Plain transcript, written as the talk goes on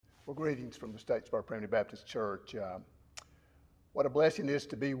Well, greetings from the Statesboro Primitive Baptist Church. What a blessing it is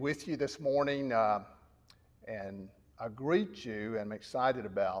to be with you this morning, and I greet you and I'm excited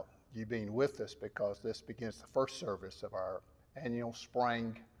about you being with us because this begins the first service of our annual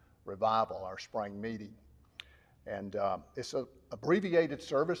spring revival, our spring meeting. And it's an abbreviated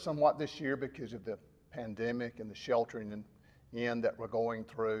service somewhat this year because of the pandemic and the sheltering in that we're going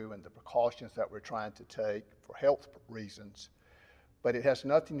through and the precautions that we're trying to take for health reasons. But it has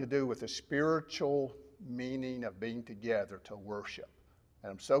nothing to do with the spiritual meaning of being together to worship.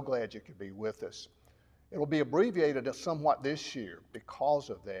 And I'm so glad you could be with us. It'll be abbreviated somewhat this year because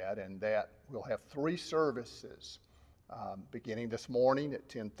of that, and that we'll have 3 services beginning this morning at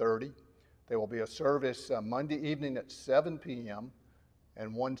 10:30. There will be a service Monday evening at 7 p.m.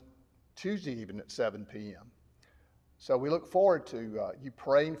 and one Tuesday evening at 7 p.m. So we look forward to you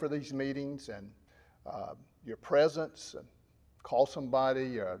praying for these meetings and your presence. And call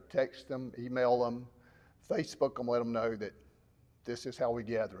somebody, text them, email them, Facebook them, let them know that this is how we're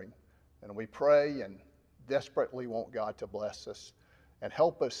gathering. And we pray and desperately want God to bless us and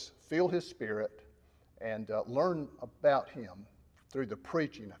help us feel His Spirit and learn about Him through the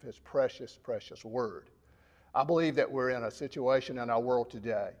preaching of His precious, precious Word. I believe that we're in a situation in our world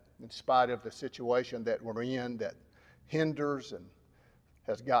today, in spite of the situation that we're in that hinders and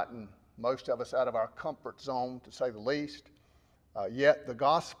has gotten most of us out of our comfort zone, to say the least. Yet the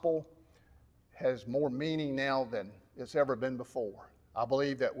gospel has more meaning now than it's ever been before. I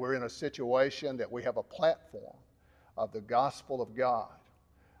believe that we're in a situation that we have a platform of the gospel of God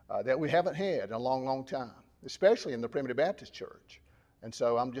that we haven't had in a long, long time, especially in the Primitive Baptist Church. And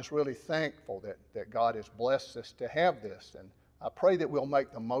so I'm just really thankful that God has blessed us to have this. And I pray that we'll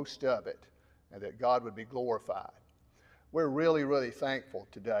make the most of it and that God would be glorified. We're really, really thankful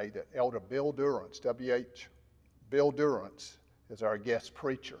today that Elder Bill Durrance, W.H. Bill Durrance, is our guest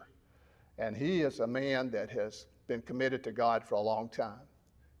preacher. And he is a man that has been committed to God for a long time.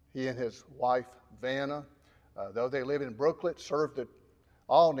 He and his wife, Vanna, though they live in Brooklet, serve the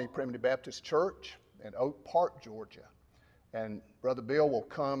Albany Primitive Baptist Church in Oak Park, Georgia. And Brother Bill will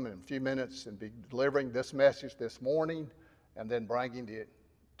come in a few minutes and be delivering this message this morning and then bringing the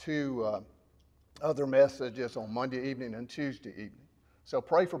 2 other messages on Monday evening and Tuesday evening. So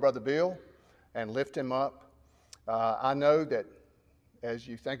pray for Brother Bill and lift him up. I know that as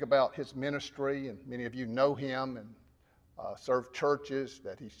you think about his ministry, and many of you know him and serve churches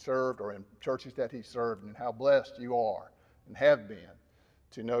that he served or in churches that he served, and how blessed you are and have been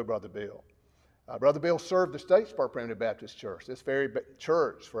to know Brother Bill. Brother Bill served the Statesboro Primitive Baptist Church, this very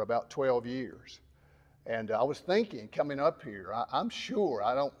church, for about 12 years. And I was thinking, coming up here, I'm sure,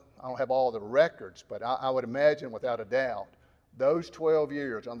 I don't have all the records, but I would imagine without a doubt, those 12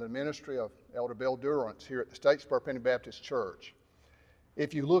 years under the ministry of Elder Bill Durrance here at the Statesboro Primitive Baptist Church,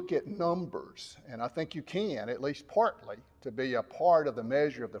 if you look at numbers, and I think you can, at least partly, to be a part of the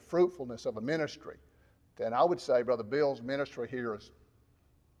measure of the fruitfulness of a ministry, then I would say Brother Bill's ministry here is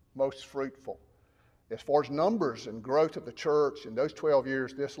most fruitful. As far as numbers and growth of the church, in those 12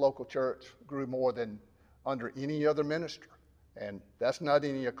 years, this local church grew more than under any other minister. And that's not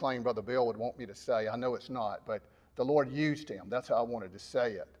any acclaim Brother Bill would want me to say. I know it's not, but the Lord used him. That's how I wanted to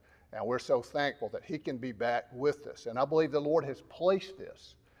say it. And we're so thankful that he can be back with us. And I believe the Lord has placed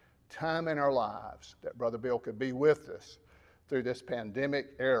this time in our lives that Brother Bill could be with us through this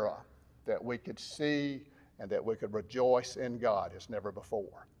pandemic era, that we could see and that we could rejoice in God as never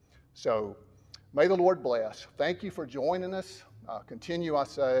before. So may the Lord bless. Thank you for joining us. Continue, I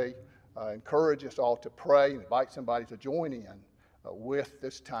say, encourage us all to pray and invite somebody to join in with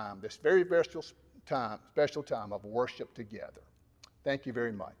this time, this very special time of worship together. Thank you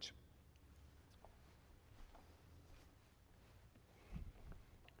very much.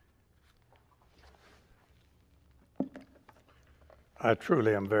 I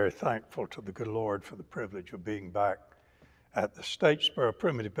truly am very thankful to the good Lord for the privilege of being back at the Statesboro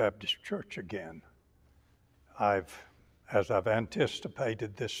Primitive Baptist Church again. As I've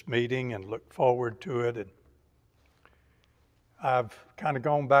anticipated this meeting and looked forward to it, and I've kind of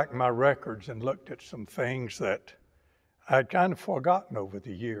gone back in my records and looked at some things that I'd kind of forgotten over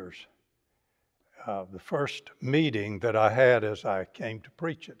the years. The first meeting that I had as I came to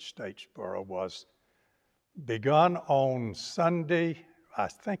preach at Statesboro was begun on Sunday, I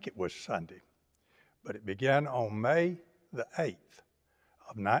think it was Sunday, but it began on May the 8th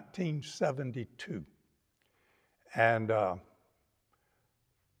of 1972. And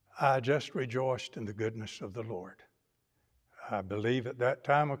I just rejoiced in the goodness of the Lord. I believe at that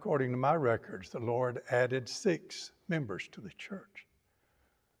time, according to my records, the Lord added 6 members to the church.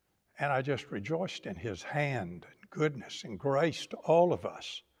 And I just rejoiced in His hand and goodness and grace to all of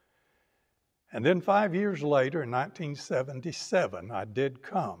us. And then 5 years later, in 1977, I did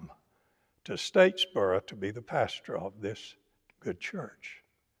come to Statesboro to be the pastor of this good church.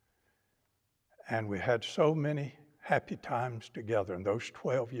 And we had so many happy times together in those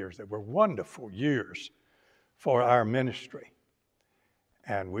 12 years. They were wonderful years for our ministry.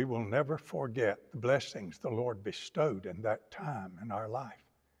 And we will never forget the blessings the Lord bestowed in that time in our life.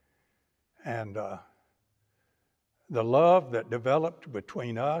 And the love that developed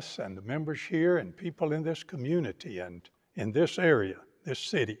between us and the members here and people in this community and in this area, this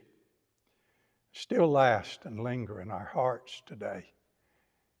city, still last and linger in our hearts today.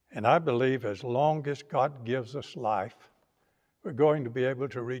 And I believe as long as God gives us life, we're going to be able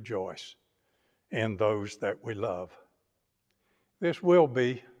to rejoice in those that we love. This will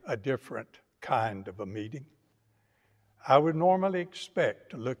be a different kind of a meeting. I would normally expect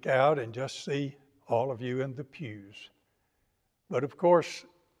to look out and just see all of you in the pews. But of course,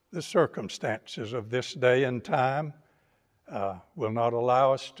 the circumstances of this day and time will not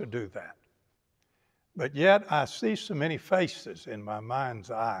allow us to do that. But yet I see so many faces in my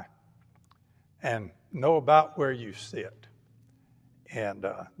mind's eye and know about where you sit. And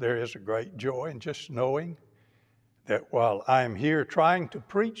there is a great joy in just knowing that while I am here trying to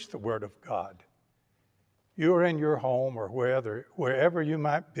preach the Word of God, you are in your home or wherever you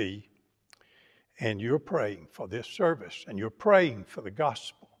might be, and you're praying for this service, and you're praying for the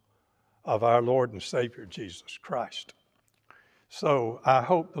gospel of our Lord and Savior Jesus Christ. So I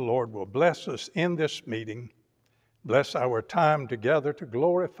hope the Lord will bless us in this meeting, bless our time together to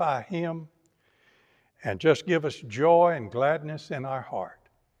glorify Him, and just give us joy and gladness in our heart.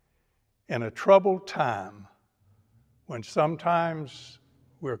 In a troubled time, when sometimes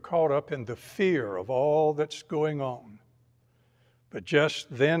we're caught up in the fear of all that's going on, but just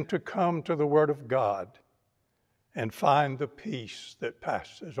then to come to the Word of God and find the peace that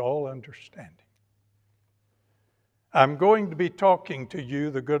passes all understanding. I'm going to be talking to you,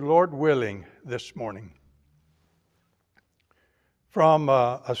 the good Lord willing, this morning from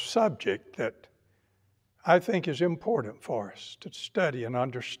a subject that I think is important for us to study and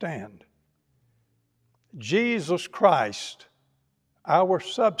understand. Jesus Christ, our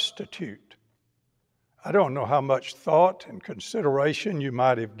substitute. I don't know how much thought and consideration you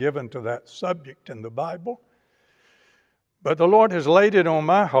might have given to that subject in the Bible, but the Lord has laid it on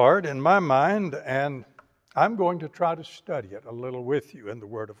my heart and my mind, and I'm going to try to study it a little with you in the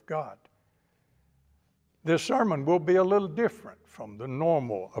Word of God. This sermon will be a little different from the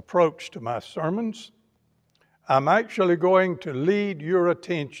normal approach to my sermons. I'm actually going to lead your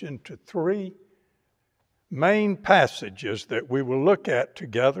attention to three main passages that we will look at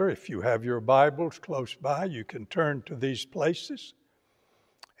together. If you have your Bibles close by, you can turn to these places,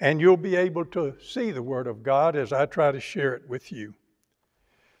 and you'll be able to see the Word of God as I try to share it with you.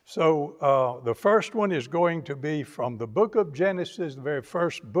 So the first one is going to be from the book of Genesis, the very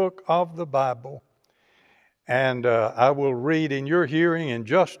first book of the Bible. And I will read in your hearing in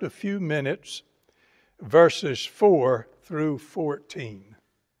just a few minutes, verses 4 through 14.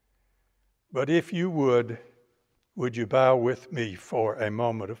 But if you would you bow with me for a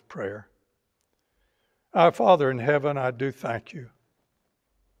moment of prayer? Our Father in heaven, I do thank you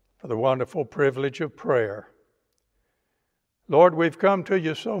for the wonderful privilege of prayer. Lord, we've come to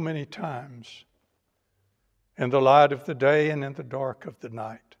you so many times in the light of the day and in the dark of the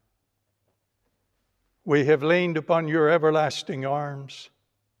night. We have leaned upon your everlasting arms.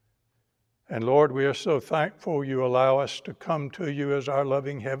 And Lord, we are so thankful you allow us to come to you as our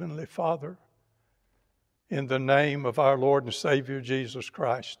loving Heavenly Father in the name of our Lord and Savior Jesus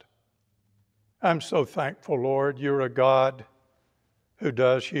Christ. I'm so thankful, Lord, you're a God who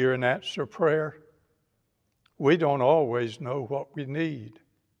does hear and answer prayer. We don't always know what we need,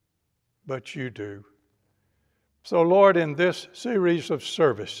 but you do. So, Lord, in this series of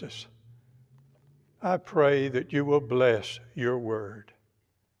services, I pray that you will bless your word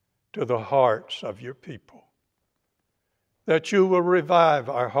to the hearts of your people, that you will revive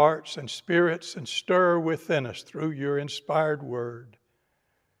our hearts and spirits and stir within us through your inspired word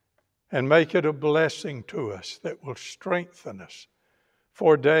and make it a blessing to us that will strengthen us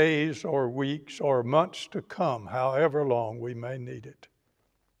for days or weeks or months to come, however long we may need it.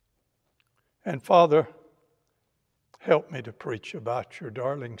 And Father, help me to preach about your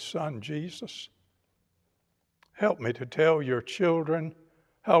darling Son, Jesus. Help me to tell your children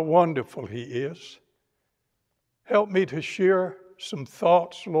how wonderful he is. Help me to share some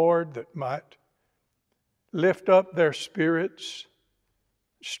thoughts, Lord, that might lift up their spirits,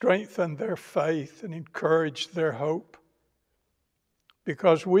 strengthen their faith, and encourage their hope.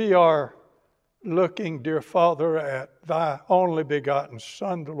 Because we are looking, dear Father, at thy only begotten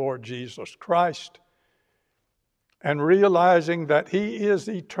Son, the Lord Jesus Christ, and realizing that he is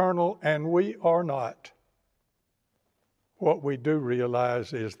eternal and we are not. What we do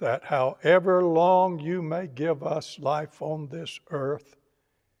realize is that however long you may give us life on this earth,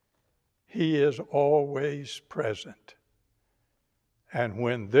 he is always present. And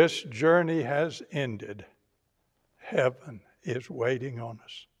when this journey has ended, heaven is waiting on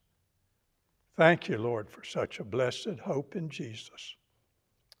us. Thank you, Lord, for such a blessed hope in Jesus.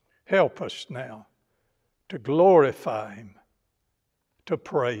 Help us now to glorify him, to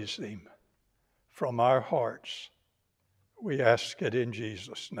praise him from our hearts. We ask it in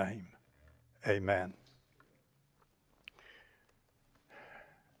Jesus' name. Amen.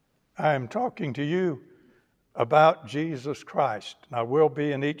 I am talking to you about Jesus Christ, and I will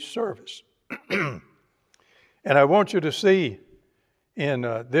be in each service. And I want you to see in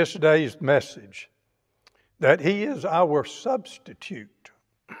this day's message that he is our substitute.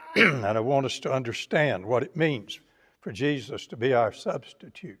 And I want us to understand what it means for Jesus to be our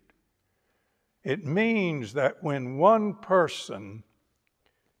substitute. It means that when one person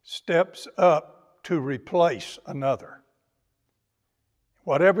steps up to replace another,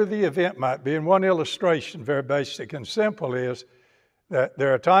 whatever the event might be, and one illustration, very basic and simple, is that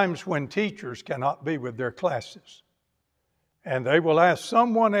there are times when teachers cannot be with their classes, and they will ask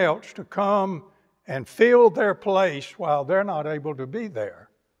someone else to come and fill their place while they're not able to be there.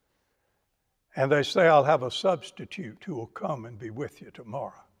 And they say, I'll have a substitute who will come and be with you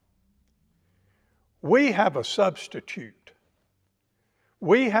tomorrow. We have a substitute.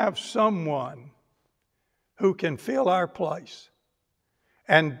 We have someone who can fill our place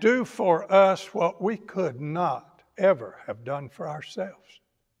and do for us what we could not ever have done for ourselves.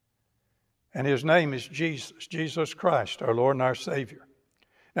 And his name is Jesus, Jesus Christ, our Lord and our Savior.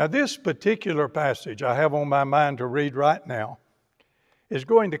 Now, this particular passage I have on my mind to read right now is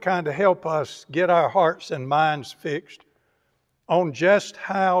going to kind of help us get our hearts and minds fixed on just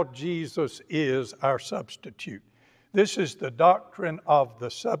how Jesus is our substitute. This is the doctrine of the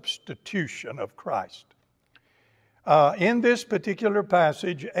substitution of Christ. In this particular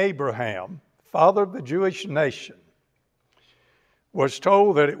passage, Abraham, father of the Jewish nation, was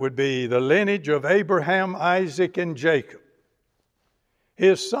told that it would be the lineage of Abraham, Isaac, and Jacob.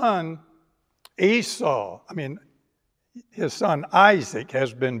 His son his son Isaac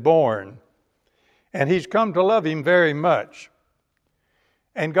has been born, and he's come to love him very much.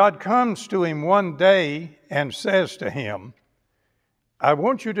 And God comes to him one day and says to him, I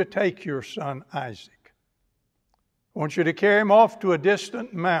want you to take your son Isaac. I want you to carry him off to a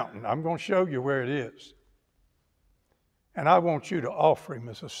distant mountain. I'm going to show you where it is. And I want you to offer him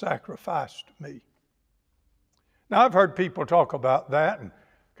as a sacrifice to me. Now, I've heard people talk about that and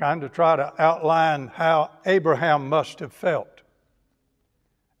kind of try to outline how Abraham must have felt.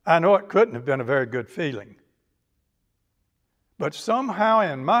 I know it couldn't have been a very good feeling. But somehow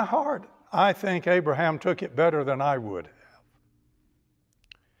in my heart, I think Abraham took it better than I would have.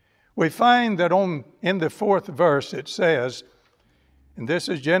 We find that in the 4th verse it says, and this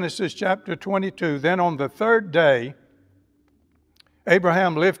is Genesis chapter 22, then on the 3rd day,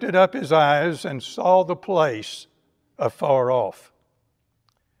 Abraham lifted up his eyes and saw the place afar off.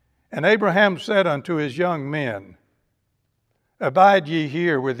 And Abraham said unto his young men, Abide ye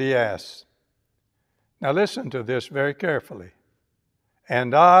here with the ass. Now listen to this very carefully.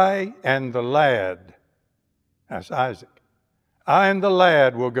 And I and the lad, that's Isaac, I and the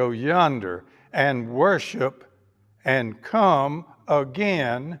lad will go yonder and worship and come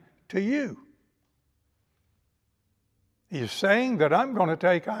again to you. He's saying that I'm going to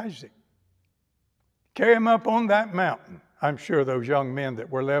take Isaac, carry him up on that mountain. I'm sure those young men that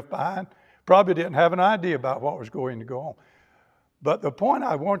were left behind probably didn't have an idea about what was going to go on. But the point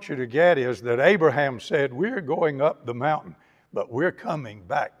I want you to get is that Abraham said, we're going up the mountain, but we're coming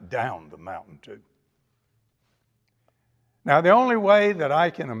back down the mountain too. Now, the only way that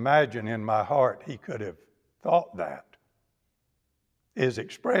I can imagine in my heart he could have thought that is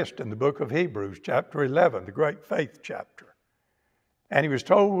expressed in the book of Hebrews, chapter 11, the great faith chapter. And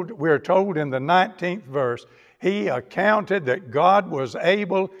we're told in the 19th verse, he accounted that God was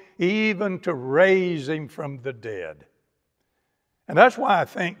able even to raise him from the dead. And that's why I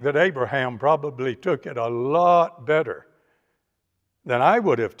think that Abraham probably took it a lot better than I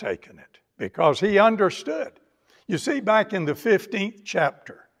would have taken it, because he understood. You see, back in the 15th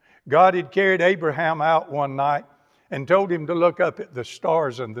chapter, God had carried Abraham out one night and told him to look up at the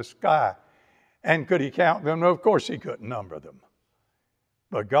stars in the sky. And could he count them? No, of course he couldn't number them.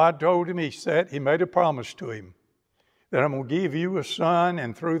 But God told him, he made a promise to him that I'm going to give you a son,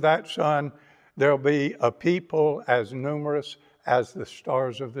 and through that son, there'll be a people as numerous as the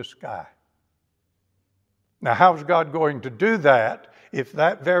stars of the sky. Now, how's God going to do that if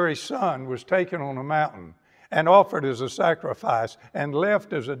that very son was taken on a mountain and offered as a sacrifice and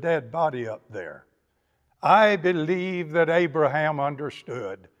left as a dead body up there? I believe that Abraham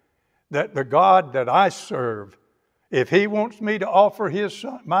understood that the God that I serve, if he wants me to offer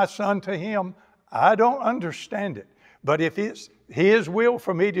my son to him, I don't understand it. But if it's his will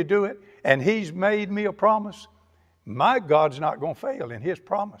for me to do it and he's made me a promise, my God's not going to fail in his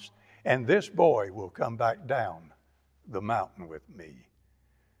promise. And this boy will come back down the mountain with me.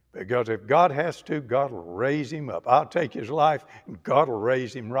 Because if God has to, God will raise him up. I'll take his life and God will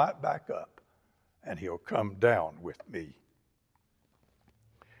raise him right back up. And he'll come down with me.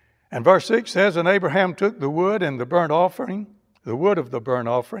 And verse 6 says, and Abraham took the wood and the burnt offering, the wood of the burnt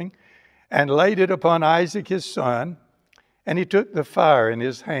offering, and laid it upon Isaac his son. And he took the fire in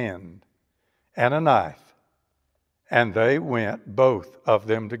his hand and a knife. And they went, both of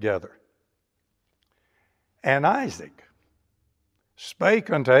them together. And Isaac spake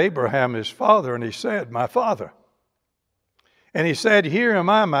unto Abraham his father, and he said, my father. And he said, here am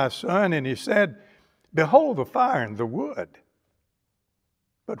I, my son. And he said, behold the fire and the wood,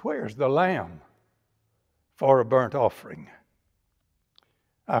 but where's the lamb for a burnt offering?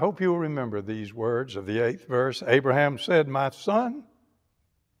 I hope you'll remember these words of the 8th verse. Abraham said, my son,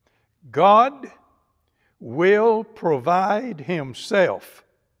 God will provide himself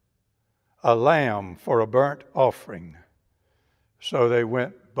a lamb for a burnt offering. So they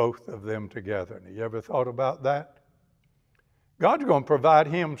went, both of them together. And you ever thought about that? God's going to provide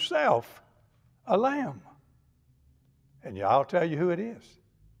himself a lamb. And I'll tell you who it is.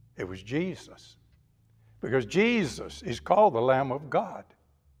 It was Jesus. Because Jesus is called the Lamb of God.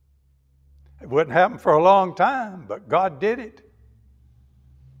 It wouldn't happen for a long time, but God did it.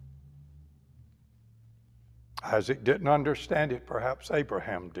 Isaac didn't understand it. Perhaps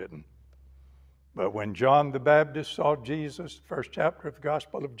Abraham didn't. But when John the Baptist saw Jesus, first chapter of the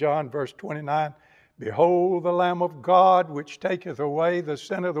Gospel of John, verse 29, behold the Lamb of God, which taketh away the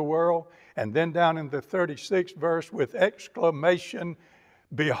sin of the world. And then down in the 36th verse with exclamation,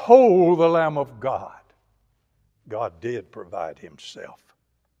 behold the Lamb of God. God did provide himself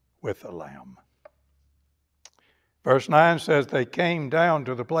with a lamb. Verse 9 says, they came down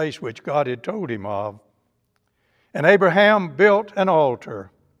to the place which God had told him of. And Abraham built an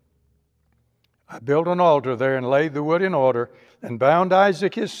altar. I built an altar there and laid the wood in order and bound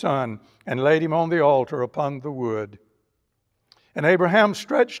Isaac his son and laid him on the altar upon the wood. And Abraham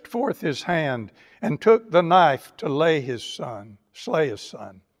stretched forth his hand and took the knife to slay his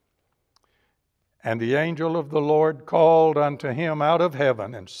son. And the angel of the Lord called unto him out of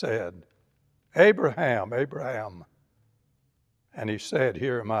heaven and said, Abraham, Abraham. And he said,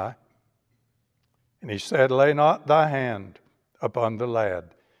 here am I. And he said, lay not thy hand upon the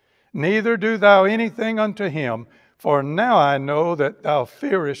lad, neither do thou anything unto him, for now I know that thou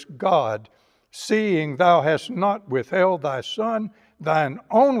fearest God, seeing thou hast not withheld thy son, thine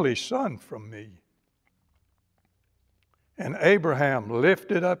only son, from me. And Abraham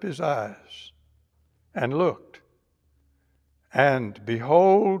lifted up his eyes and looked, and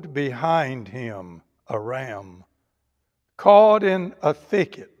behold, behind him a ram, caught in a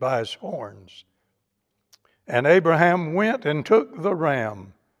thicket by his horns. And Abraham went and took the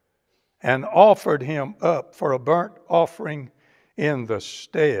ram and offered him up for a burnt offering in the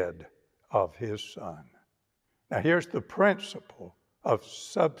stead of his son. Now here's the principle of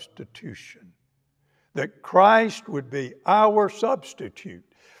substitution. That Christ would be our substitute,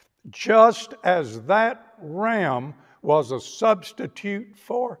 just as that ram was a substitute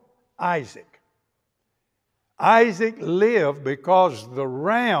for Isaac. Isaac lived because the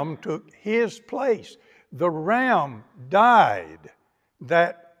ram took his place. The ram died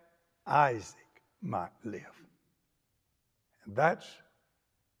that Isaac might live. And that's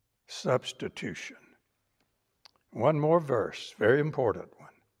substitution. One more verse, very important one.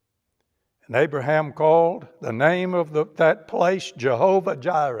 And Abraham called the name of that place Jehovah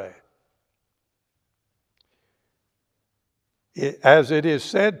Jireh. As it is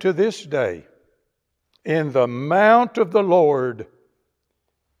said to this day, in the mount of the Lord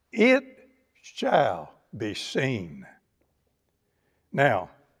it shall be seen. Now,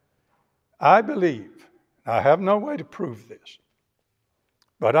 I believe, I have no way to prove this,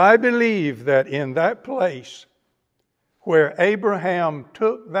 but I believe that in that place where Abraham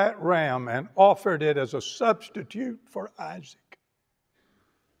took that ram and offered it as a substitute for Isaac,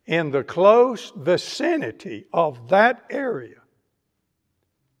 in the close vicinity of that area,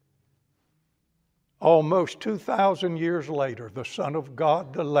 almost 2,000 years later, the Son of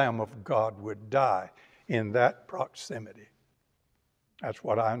God, the Lamb of God, would die in that proximity. That's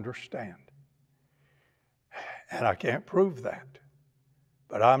what I understand. And I can't prove that.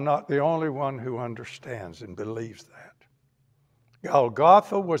 But I'm not the only one who understands and believes that.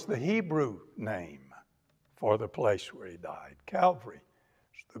 Golgotha was the Hebrew name for the place where he died. Calvary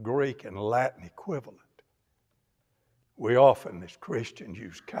is the Greek and Latin equivalent. We often, as Christians,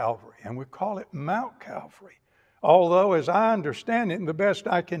 use Calvary, and we call it Mount Calvary. Although, as I understand it, and the best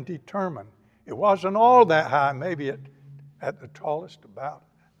I can determine, it wasn't all that high, maybe at the tallest about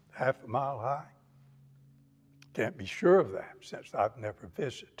half a mile high. Can't be sure of that since I've never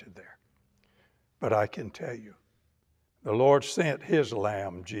visited there. But I can tell you, the Lord sent his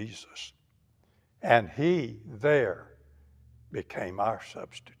Lamb, Jesus, and he there became our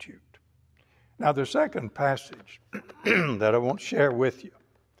substitute. Now, the second passage that I want to share with you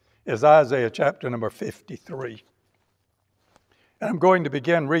is Isaiah chapter number 53. And I'm going to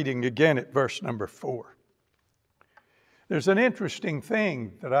begin reading again at verse number 4. There's an interesting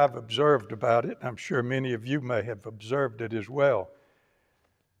thing that I've observed about it. I'm sure many of you may have observed it as well.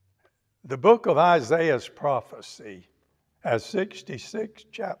 The book of Isaiah's prophecy has 66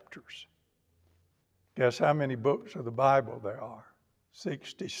 chapters. Guess how many books of the Bible there are?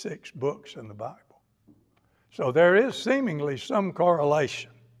 66 books in the Bible. So there is seemingly some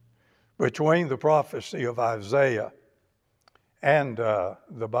correlation between the prophecy of Isaiah and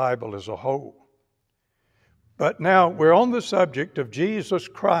the Bible as a whole. But now we're on the subject of Jesus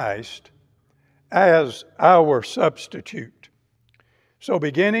Christ as our substitute. So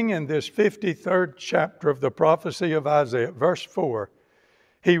beginning in this 53rd chapter of the prophecy of Isaiah, verse 4,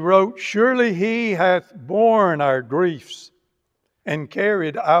 he wrote, "Surely he hath borne our griefs and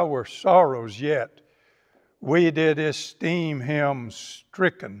carried our sorrows, yet we did esteem him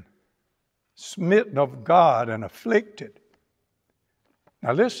stricken, smitten of God, and afflicted."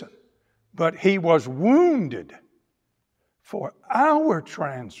 Now listen. "But he was wounded for our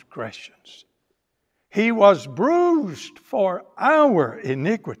transgressions. He was bruised for our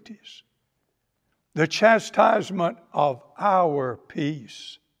iniquities. The chastisement of our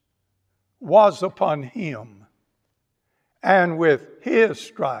peace was upon him, and with his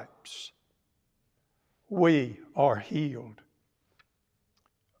stripes we are healed.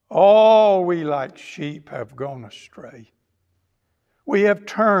 All we like sheep have gone astray. We have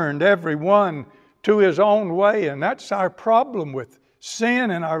turned every one to his own way, and that's our problem with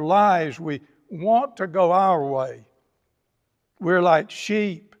sin in our lives. We want to go our way. We're like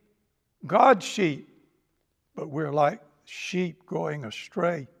sheep, God's sheep, but we're like sheep going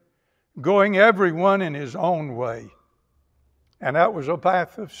astray, going every one in his own way. And that was a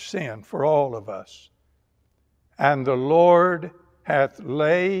path of sin for all of us. And the Lord hath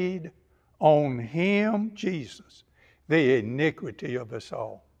laid on him, Jesus, the iniquity of us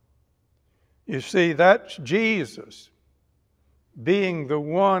all. You see, that's Jesus being the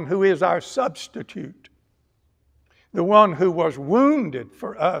one who is our substitute, the one who was wounded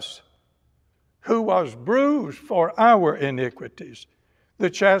for us, who was bruised for our iniquities. The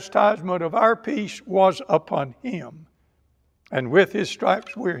chastisement of our peace was upon him, and with his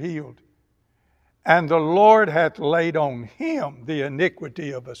stripes we're healed. And the Lord hath laid on him the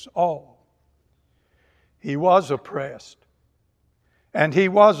iniquity of us all. He was oppressed, and he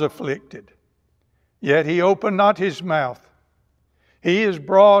was afflicted, yet he opened not his mouth. He is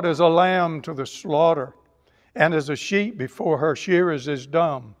brought as a lamb to the slaughter, and as a sheep before her shearers is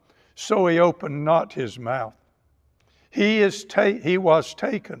dumb, so he opened not his mouth. He was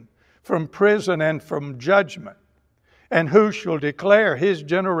taken from prison and from judgment, and who shall declare his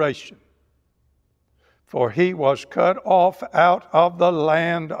generation? For he was cut off out of the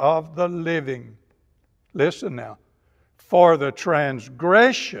land of the living. Listen now. For the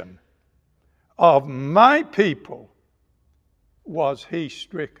transgression of my people was he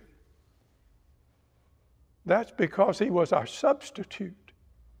stricken. That's because he was our substitute.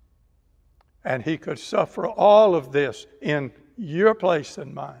 And he could suffer all of this in your place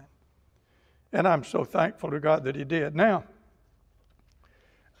and mine. And I'm so thankful to God that he did. Now,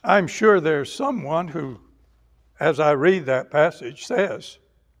 I'm sure there's someone who, as I read that passage, says,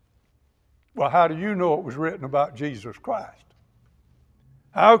 well, how do you know it was written about Jesus Christ?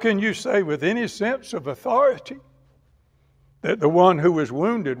 How can you say with any sense of authority that the one who was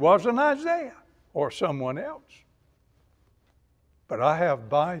wounded wasn't Isaiah or someone else? But I have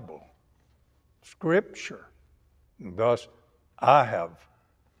Bible, Scripture, and thus I have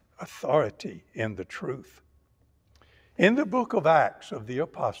authority in the truth. In the book of Acts of the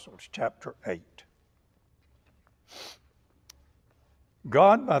Apostles, chapter 8,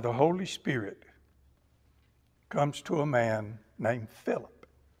 God, by the Holy Spirit, comes to a man named Philip.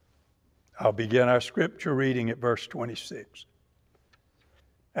 I'll begin our scripture reading at verse 26.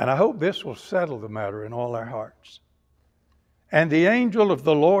 And I hope this will settle the matter in all our hearts. And the angel of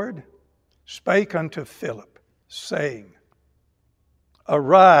the Lord spake unto Philip, saying,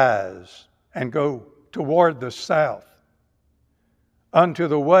 Arise and go toward the south, unto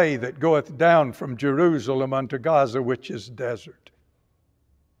the way that goeth down from Jerusalem unto Gaza, which is desert.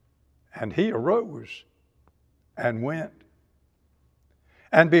 And he arose and went.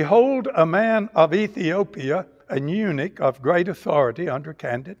 And behold, a man of Ethiopia, an eunuch of great authority under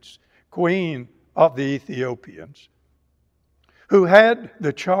Candace, queen of the Ethiopians, who had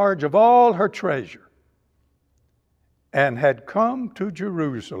the charge of all her treasure, and had come to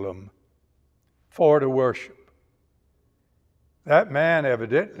Jerusalem for to worship. That man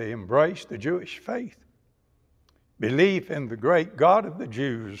evidently embraced the Jewish faith, belief in the great God of the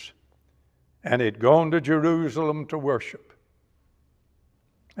Jews, and had gone to Jerusalem to worship.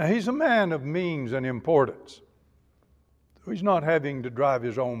 Now, he's a man of means and importance. He's not having to drive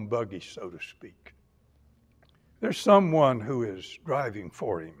his own buggy, so to speak. There's someone who is driving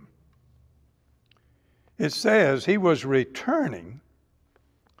for him. It says he was returning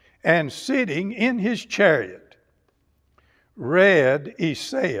and sitting in his chariot read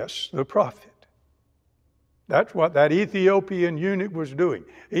Esaias the prophet. That's what that Ethiopian eunuch was doing.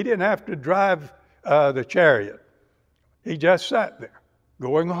 He didn't have to drive the chariot. He just sat there,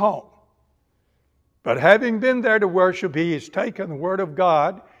 going home. But having been there to worship, he has taken the Word of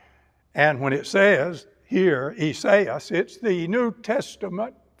God, and when it says here, Esaias, it's the New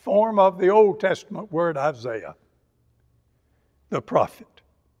Testament form of the Old Testament word Isaiah, the prophet.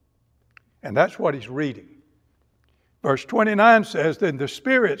 And that's what he's reading. Verse 29 says, Then the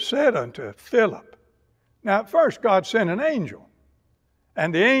Spirit said unto Philip. Now at first God sent an angel,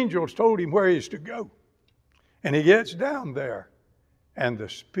 and the angels told him where he's to go. And he gets down there, and the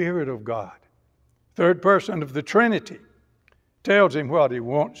Spirit of God, third person of the Trinity, tells him what he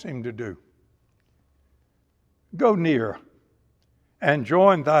wants him to do. Go near and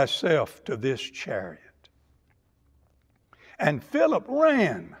join thyself to this chariot. And Philip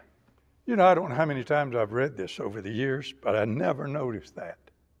ran. You know, I don't know how many times I've read this over the years, but I never noticed that.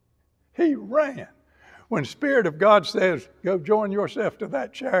 He ran. When the Spirit of God says, go join yourself to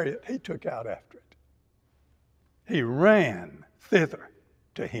that chariot, he took out after it. He ran thither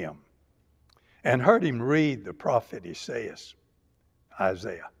to him and heard him read the prophet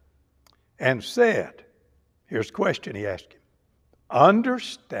Isaiah, and said, here's the question he asked him,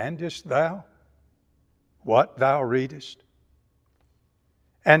 Understandest thou what thou readest?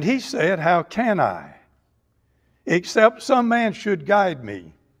 And he said, How can I, except some man should guide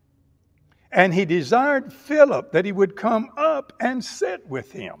me? And he desired Philip that he would come up and sit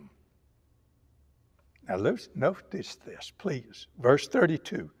with him. Now notice this, please. Verse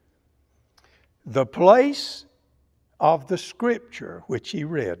 32. The place of the scripture which he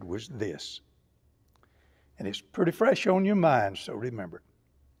read was this. And it's pretty fresh on your mind, so remember it.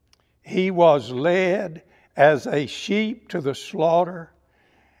 He was led as a sheep to the slaughter,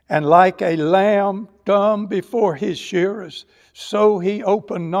 and like a lamb dumb before his shearers, so he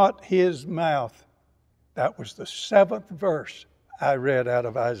opened not his mouth. That was the 7th verse I read out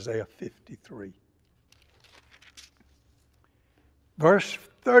of Isaiah 53. Verse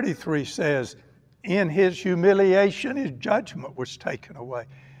 33 says, In his humiliation his judgment was taken away.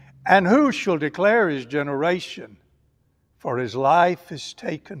 And who shall declare his generation? For his life is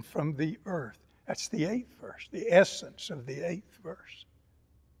taken from the earth. That's the 8th verse, the essence of the 8th verse.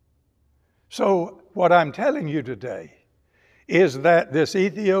 So what I'm telling you today is that this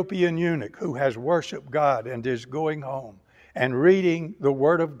Ethiopian eunuch who has worshiped God and is going home and reading the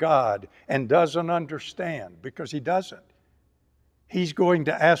Word of God and doesn't understand, because he doesn't, he's going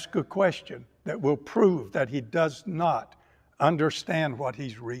to ask a question that will prove that he does not understand what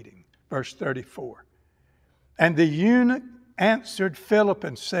he's reading. Verse 34. And the eunuch answered Philip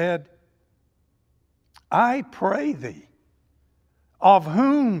and said, I pray thee, of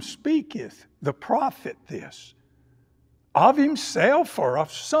whom speaketh the prophet this? Of himself or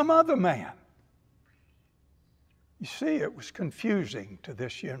of some other man? You see, it was confusing to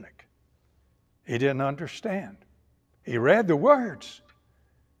this eunuch. He didn't understand. He read the words,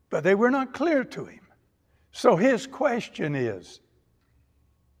 but they were not clear to him. So his question is,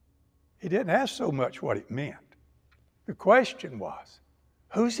 he didn't ask so much what it meant. The question was,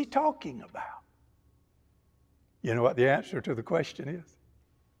 who's he talking about? You know what the answer to the question is?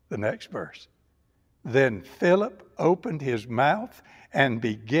 The next verse. Then Philip opened his mouth and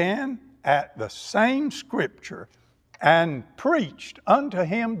began at the same scripture and preached unto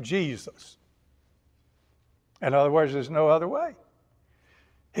him Jesus. In other words, there's no other way.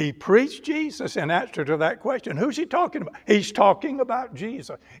 He preached Jesus in answer to that question. Who's he talking about? He's talking about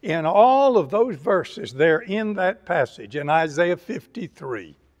Jesus. In all of those verses there in that passage, in Isaiah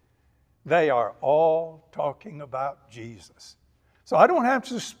 53, they are all talking about Jesus. So I don't have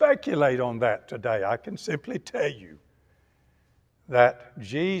to speculate on that today. I can simply tell you that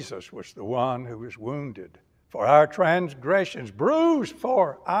Jesus was the one who was wounded for our transgressions, bruised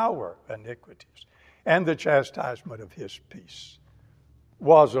for our iniquities, and the chastisement of his peace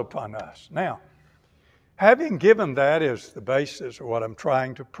was upon us. Now, having given that as the basis of what I'm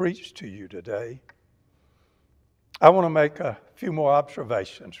trying to preach to you today, I want to make a few more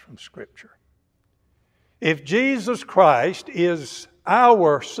observations from Scripture. If Jesus Christ is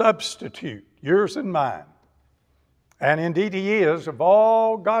our substitute, yours and mine, and indeed he is of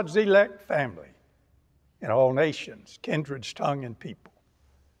all God's elect family in all nations, kindreds, tongue, and people,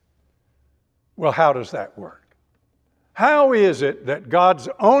 well, how does that work? How is it that God's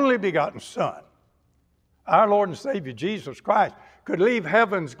only begotten Son, our Lord and Savior Jesus Christ, could leave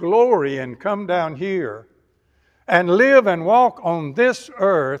heaven's glory and come down here and live and walk on this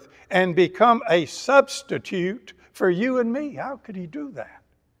earth and become a substitute for you and me? How could he do that?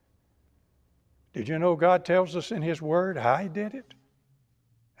 Did you know God tells us in his word how he did it?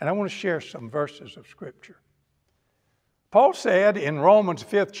 And I want to share some verses of Scripture. Paul said in Romans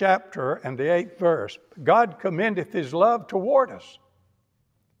 5th chapter and the 8th verse, God commendeth his love toward us,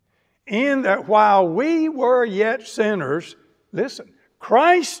 in that while we were yet sinners, listen,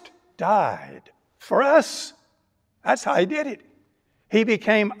 Christ died for us. That's how he did it. He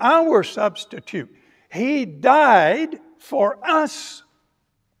became our substitute. He died for us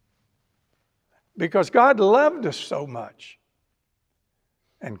because God loved us so much.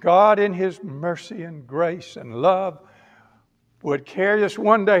 And God in his mercy and grace and love would carry us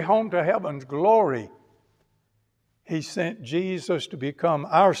one day home to heaven's glory. He sent Jesus to become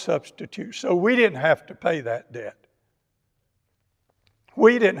our substitute so we didn't have to pay that debt.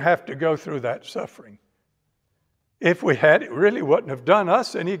 We didn't have to go through that suffering. If we had, it really wouldn't have done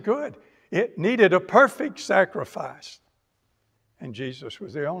us any good. It needed a perfect sacrifice. And Jesus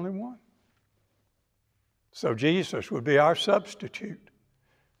was the only one. So Jesus would be our substitute.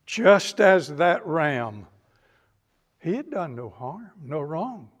 Just as that ram, he had done no harm, no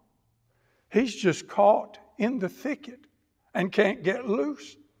wrong. He's just caught in the thicket and can't get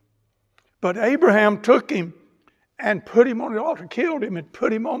loose. But Abraham took him and put him on the altar, killed him and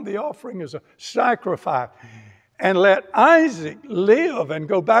put him on the offering as a sacrifice, and let Isaac live and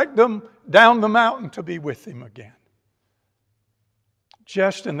go back down the mountain to be with him again.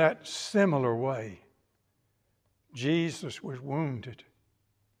 Just in that similar way, Jesus was wounded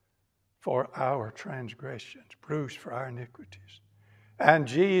for our transgressions, bruised for our iniquities. And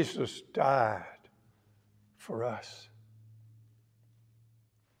Jesus died for us.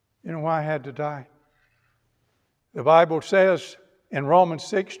 You know why he had to die? The Bible says in Romans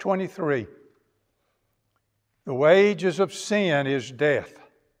 6:23, the wages of sin is death.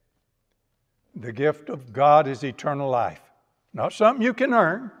 The gift of God is eternal life. Not something you can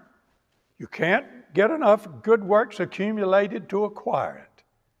earn. You can't get enough good works accumulated to acquire it.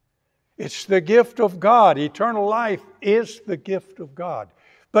 It's the gift of God. Eternal life is the gift of God.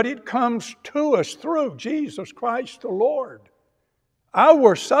 But it comes to us through Jesus Christ the Lord.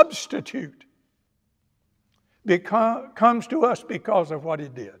 Our substitute comes to us because of what he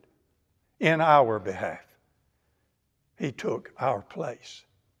did in our behalf. He took our place.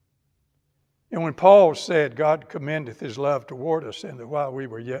 And when Paul said, God commendeth his love toward us in that while we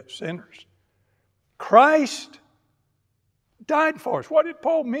were yet sinners, Christ died for us. What did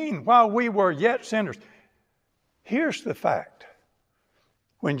Paul mean while we were yet sinners? Here's the fact.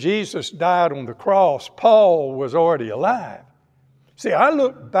 When Jesus died on the cross, Paul was already alive. See, I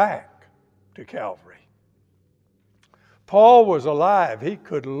look back to Calvary. Paul was alive. He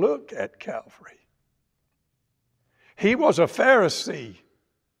could look at Calvary. He was a Pharisee,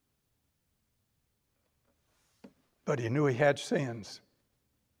 but he knew he had sins.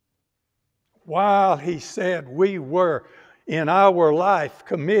 While he said we were in our life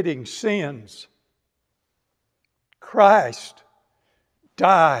committing sins, Christ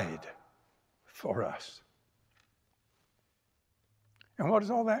died for us. And what does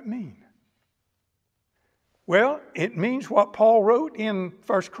all that mean? Well, it means what Paul wrote in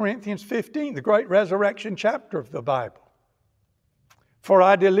 1 Corinthians 15, the great resurrection chapter of the Bible. For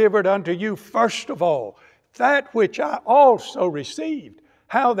I delivered unto you first of all that which I also received,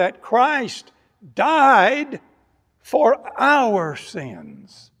 how that Christ died for our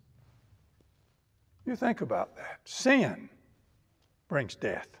sins. You think about that. Sin brings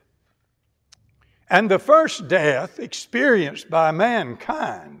death. And the first death experienced by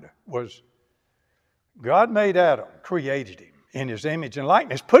mankind was God made Adam, created him in his image and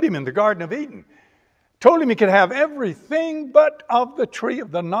likeness, put him in the Garden of Eden, told him he could have everything, but of the tree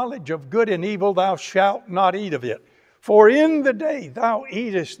of the knowledge of good and evil thou shalt not eat of it. For in the day thou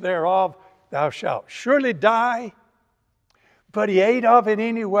eatest thereof, thou shalt surely die. But he ate of it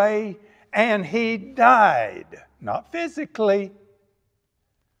anyway, and he died. Not physically,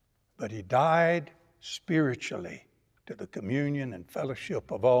 but he died spiritually to the communion and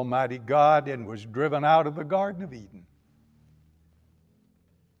fellowship of Almighty God, and was driven out of the Garden of Eden.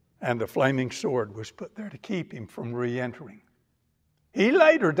 And the flaming sword was put there to keep him from re-entering. He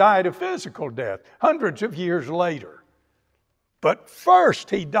later died a physical death, hundreds of years later. But first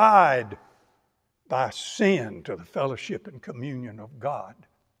he died by sin to the fellowship and communion of God.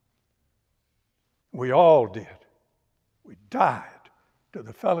 We all did. We died to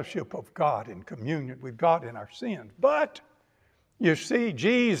the fellowship of God and communion with God in our sins. But, you see,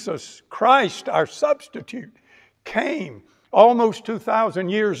 Jesus Christ, our substitute, came almost 2,000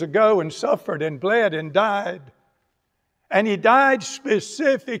 years ago and suffered and bled and died. And he died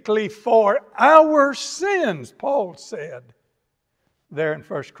specifically for our sins, Paul said there in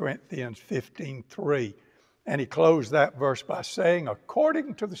 1 Corinthians 15:3. And he closed that verse by saying,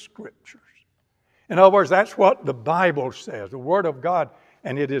 according to the Scriptures. In other words, that's what the Bible says, the Word of God.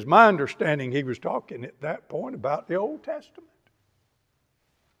 And it is my understanding he was talking at that point about the Old Testament.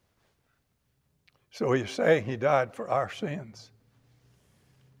 So he's saying he died for our sins.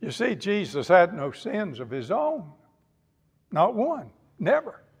 You see, Jesus had no sins of his own. Not one.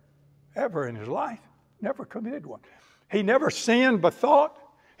 Never. Ever in his life. Never committed one. He never sinned by thought.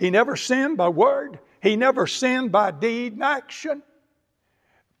 He never sinned by word. He never sinned by deed and action.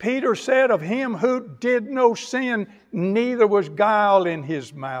 Peter said of him who did no sin, neither was guile in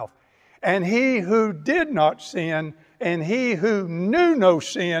his mouth. And he who did not sin, and he who knew no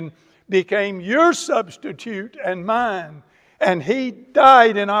sin, became your substitute and mine. And he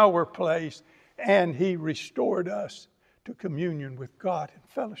died in our place, and he restored us to communion with God and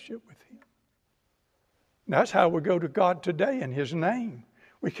fellowship with him. And that's how we go to God today, in his name.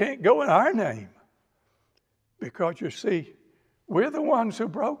 We can't go in our name. Because you see, we're the ones who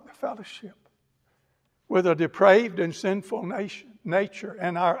broke the fellowship with a depraved and sinful nature,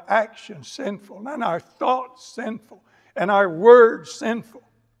 and our actions sinful, and our thoughts sinful, and our words sinful.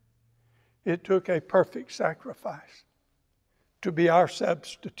 It took a perfect sacrifice to be our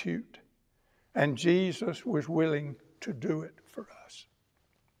substitute, and Jesus was willing to do it for us.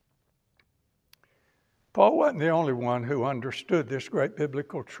 Paul wasn't the only one who understood this great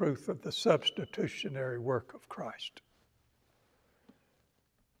biblical truth of the substitutionary work of Christ.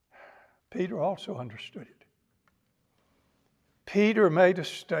 Peter also understood it. Peter made a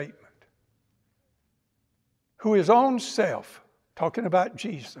statement. Who his own self, talking about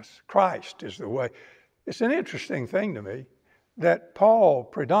Jesus, Christ is the way. It's an interesting thing to me that Paul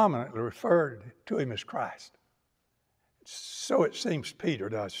predominantly referred to him as Christ. So it seems Peter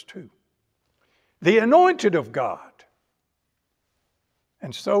does too. The anointed of God.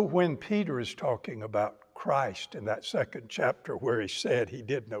 And so when Peter is talking about Christ in that second chapter where he said he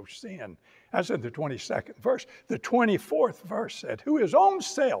did no sin, that's in the 22nd verse. The 24th verse said, who his own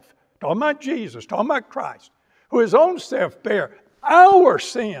self, talking about Jesus, talking about Christ, who his own self bare our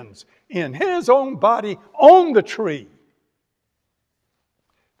sins in his own body on the tree,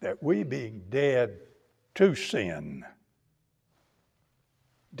 that we being dead to sin.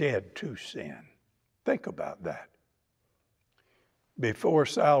 Dead to sin. Think about that. Before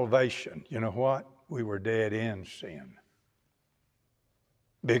salvation, you know what? We were dead in sin.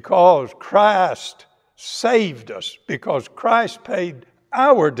 Because Christ saved us, because Christ paid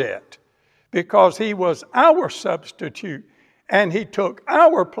our debt, because he was our substitute, and he took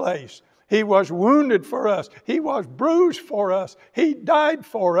our place. He was wounded for us. He was bruised for us. He died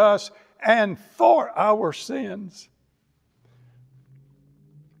for us and for our sins.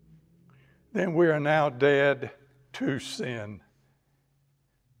 Then we are now dead to sin.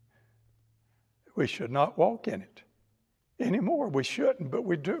 We should not walk in it anymore. We shouldn't, but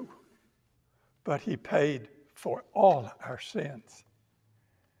we do. But he paid for all our sins.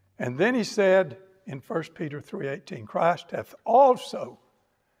 And then he said in 1 Peter 3:18, Christ hath also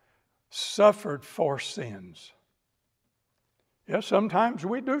suffered for sins. Yes, sometimes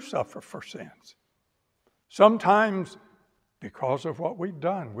we do suffer for sins. Sometimes because of what we've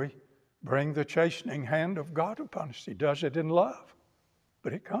done, we bring the chastening hand of God upon us. He does it in love,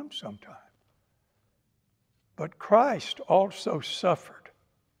 but it comes sometimes. But Christ also suffered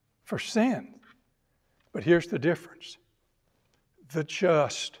for sin. But here's the difference. The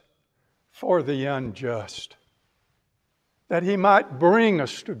just for the unjust, that He might bring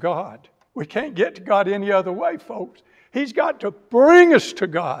us to God. We can't get to God any other way, folks. He's got to bring us to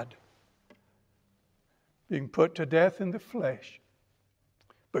God. Being put to death in the flesh,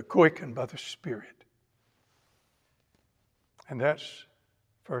 but quickened by the Spirit. And that's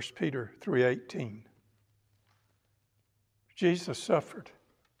 1 Peter 3:18. Jesus suffered.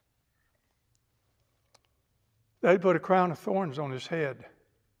 They put a crown of thorns on His head.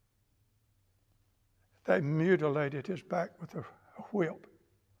 They mutilated His back with a whip.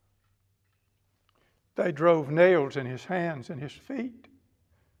 They drove nails in His hands and His feet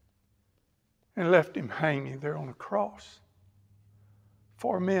and left Him hanging there on a cross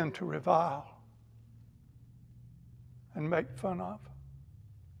for men to revile and make fun of.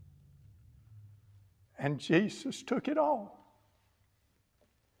 And Jesus took it all.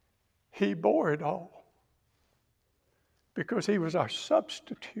 He bore it all because He was our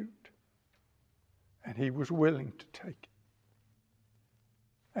substitute and He was willing to take it.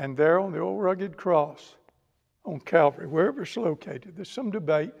 And there on the old rugged cross on Calvary, wherever it's located, there's some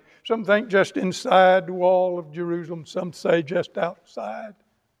debate. Some think just inside the wall of Jerusalem. Some say just outside.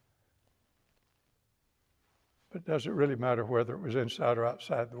 But does it really matter whether it was inside or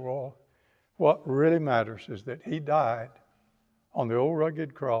outside the wall? What really matters is that He died on the old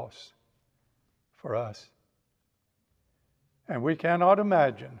rugged cross for us. And we cannot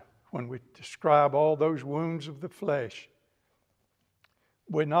imagine, when we describe all those wounds of the flesh,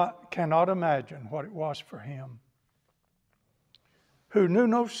 we cannot imagine what it was for Him, who knew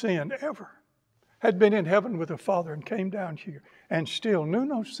no sin ever, had been in heaven with the Father and came down here and still knew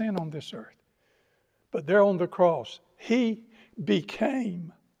no sin on this earth. But there on the cross, He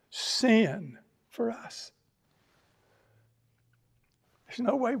became sin for us. There's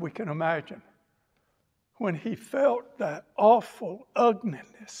no way we can imagine when He felt that awful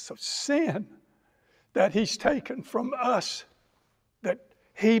ugliness of sin that He's taken from us, that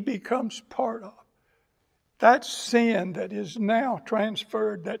He becomes part of. That sin that is now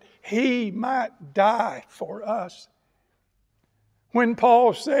transferred, that He might die for us. When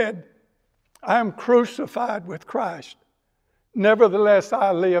Paul said, I am crucified with Christ, nevertheless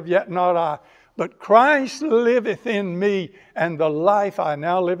I live, yet not I, but Christ liveth in me, and the life I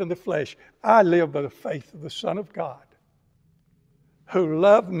now live in the flesh, I live by the faith of the Son of God, who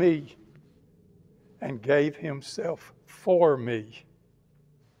loved me and gave Himself for me.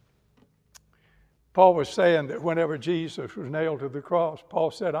 Paul was saying that whenever Jesus was nailed to the cross, Paul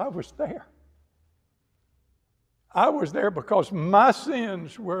said, I was there. I was there because my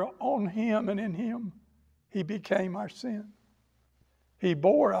sins were on Him, and in Him He became our sin. He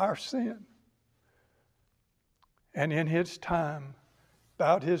bore our sin. And in His time,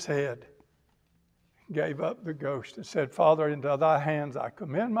 bowed His head, gave up the ghost and said, Father, into Thy hands I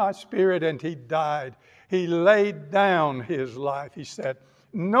commend my spirit. And He died. He laid down His life. He said,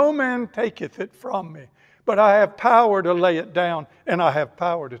 no man taketh it from me, but I have power to lay it down, and I have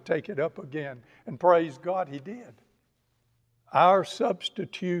power to take it up again. And praise God, He did. Our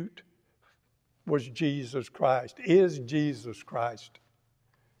substitute was Jesus Christ, is Jesus Christ.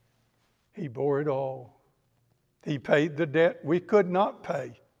 He bore it all. He paid the debt we could not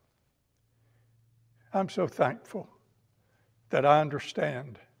pay. I'm so thankful that I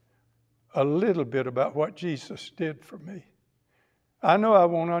understand a little bit about what Jesus did for me. I know I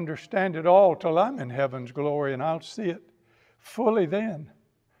won't understand it all till I'm in heaven's glory, and I'll see it fully then.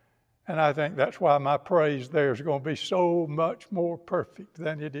 And I think that's why my praise there is going to be so much more perfect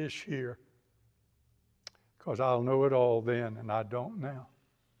than it is here. Because I'll know it all then, and I don't now.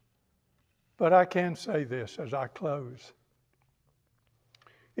 But I can say this as I close.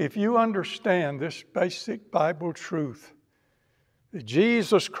 If you understand this basic Bible truth, that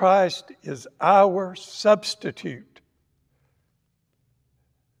Jesus Christ is our substitute,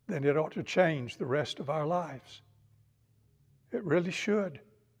 then it ought to change the rest of our lives. It really should.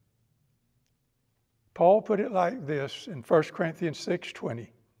 Paul put it like this in 1 Corinthians 6:20.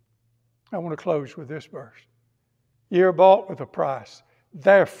 I want to close with this verse. Ye are bought with a price.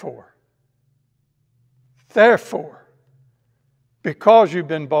 Therefore, because you've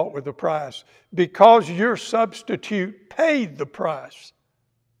been bought with a price, because your substitute paid the price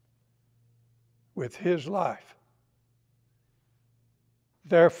with His life,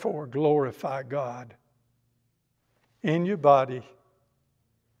 therefore glorify God in your body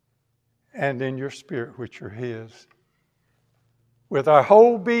and in your spirit, which are His. With our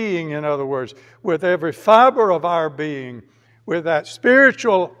whole being, in other words, with every fiber of our being, with that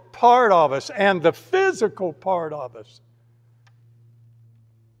spiritual part of us and the physical part of us,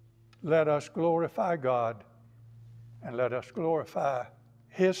 let us glorify God and let us glorify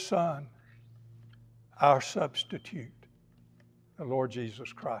His Son, our substitute, the Lord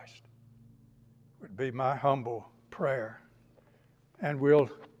Jesus Christ, would be my humble prayer. And we'll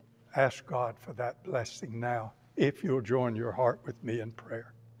ask God for that blessing now, if you'll join your heart with me in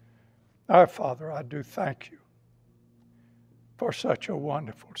prayer. Our Father, I do thank you for such a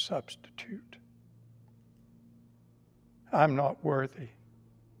wonderful substitute. I'm not worthy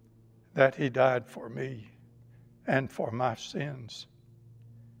that he died for me and for my sins.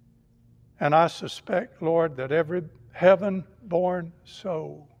 And I suspect, Lord, that every heaven-born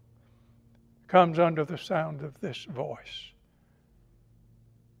soul comes under the sound of this voice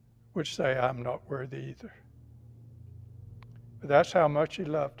would say, I'm not worthy either. But that's how much he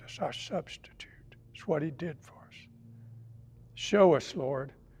loved us, our substitute. It's what he did for us. Show us,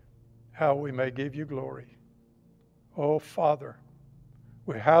 Lord, how we may give you glory. Oh, Father,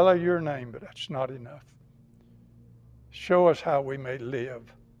 we hallow your name, but that's not enough. Show us how we may live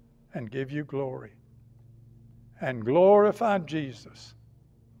and give you glory and glorify Jesus,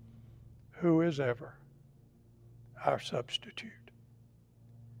 who is ever our substitute.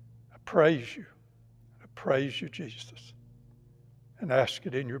 I praise you, Jesus, and ask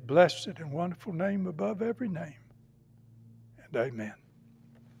it in your blessed and wonderful name above every name. And amen.